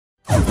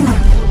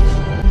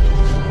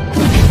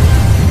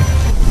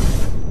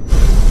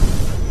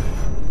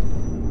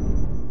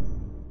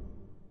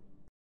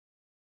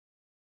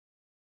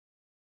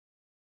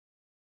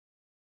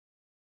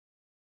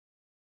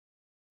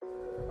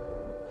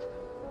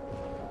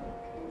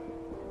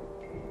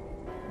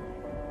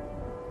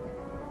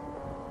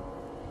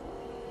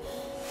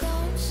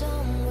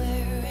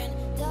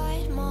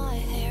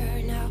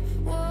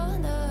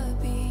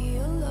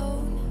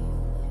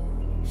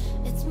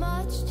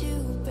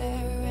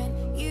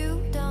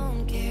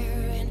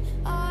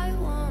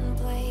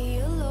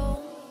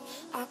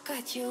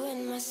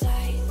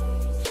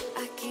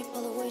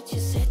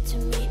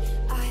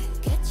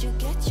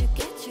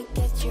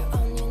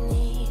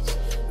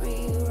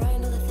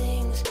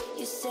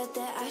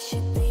said that I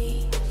should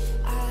be.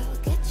 I'll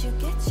get you,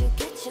 get you,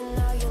 get you.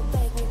 Now you'll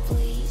beg me,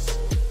 please.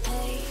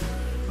 Hey.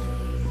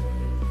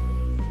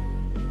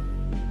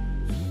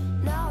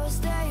 Now I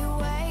stay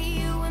away.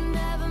 You were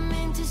never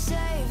meant to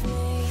save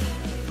me.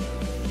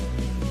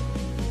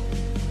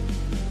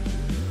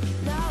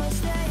 Now I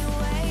stay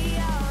away.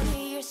 I don't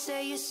hear you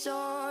say you're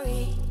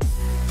sorry.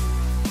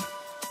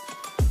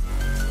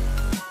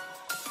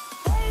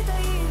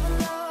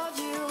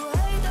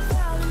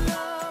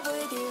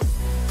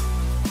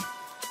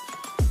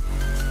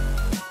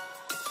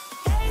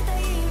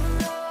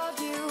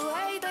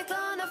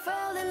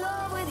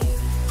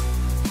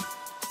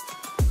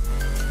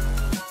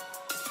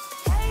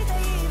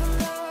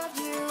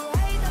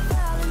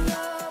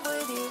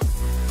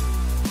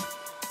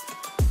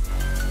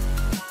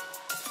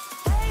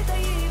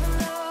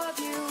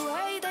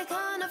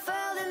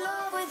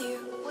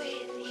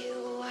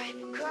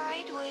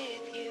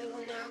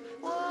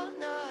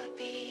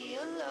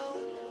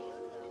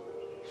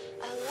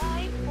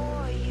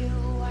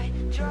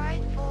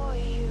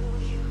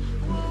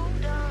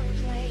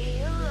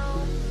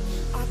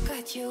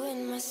 You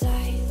in my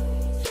sight,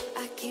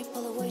 I keep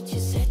all the words you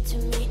said to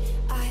me.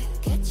 I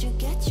get you,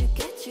 get you,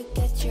 get you,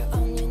 get you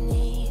on your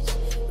knees.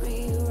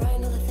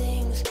 Rewrite all the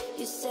things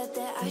you said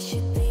that I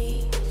should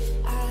be.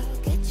 I'll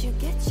get you,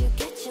 get you,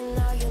 get you.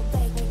 Now you'll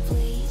beg me,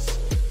 please.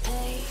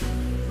 Hey.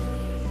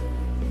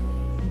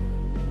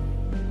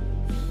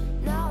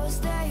 Now I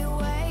stay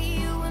away.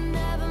 You were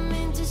never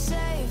meant to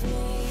save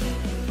me.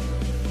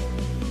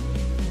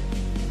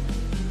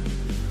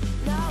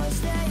 Now I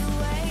stay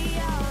away.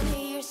 I don't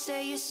hear you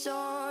say you're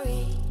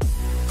sorry.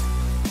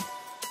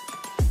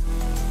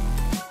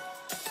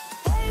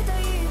 Hate I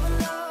even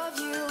loved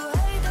you.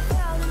 Hate I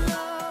fell in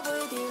love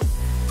with you.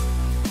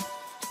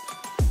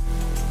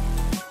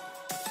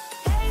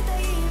 Hate I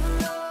even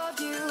loved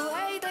you.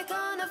 Hate I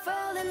kinda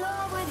fell in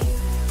love with you.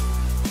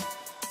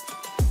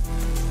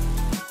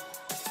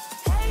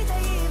 Hate I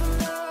even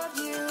loved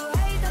you.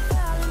 Hate I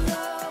fell in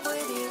love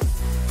with you.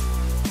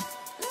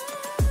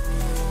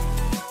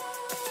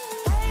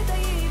 Hate I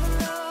even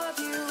loved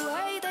you.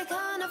 Hate I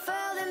kinda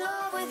fell in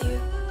love with you.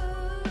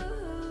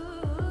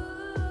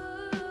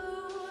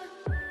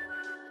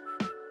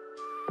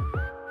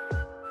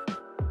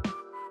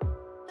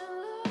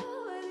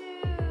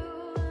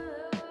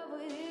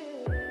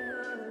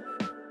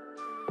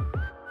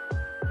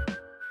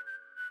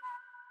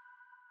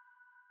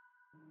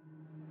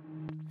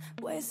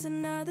 Waste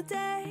another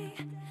day,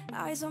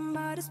 eyes on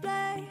my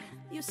display.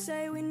 You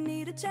say we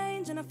need a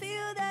change, and I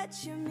feel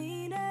that you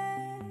mean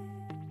it.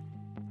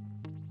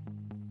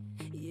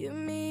 You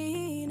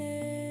mean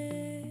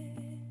it.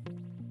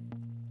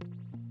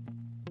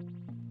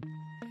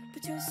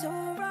 But you're so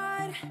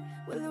right,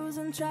 we're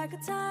losing track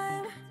of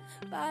time,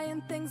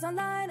 buying things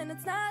online, and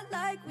it's not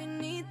like we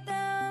need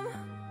them.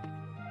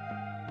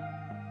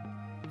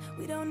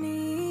 We don't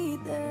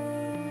need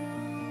them.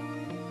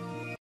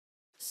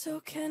 So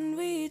can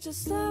we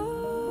just slow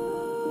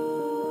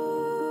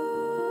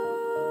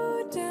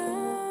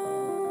down?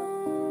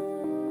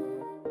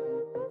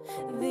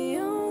 The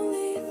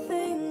only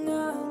thing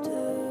I'll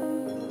do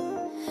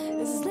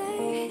is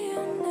lay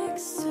here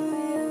next to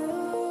you.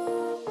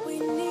 We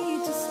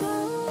need to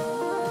slow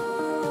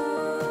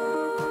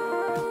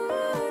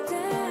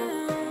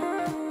down.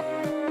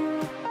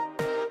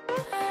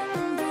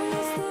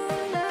 Embrace the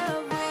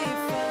love we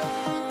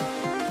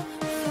found.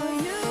 For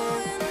you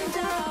and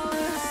I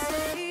were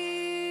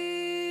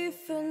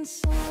safe and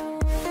sound.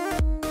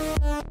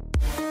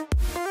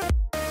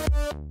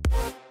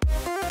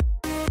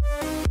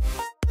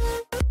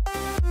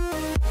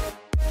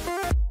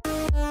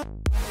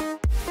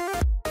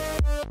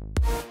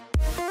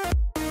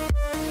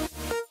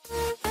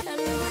 And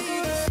we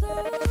just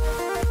slow down.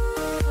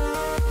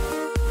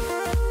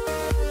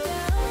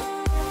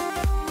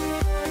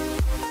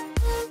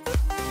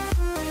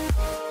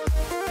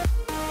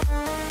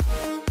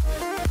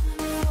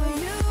 For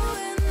you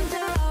and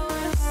I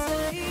were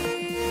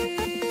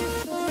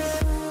safe and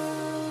sound.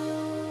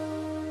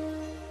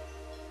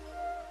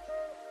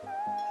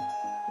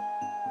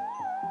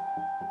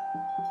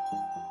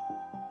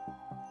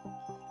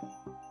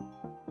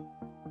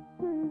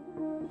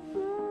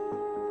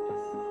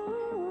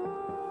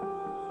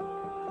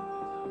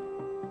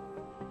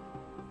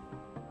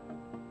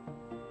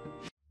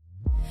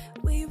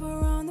 We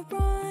were on the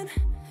run,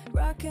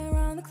 rocking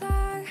around the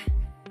clock.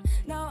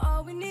 Now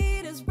all we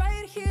need is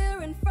right here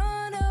in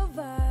front of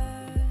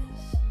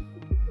us.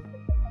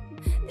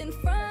 In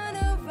front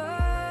of us.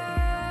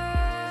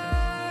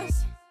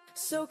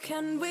 So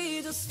can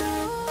we just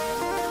slow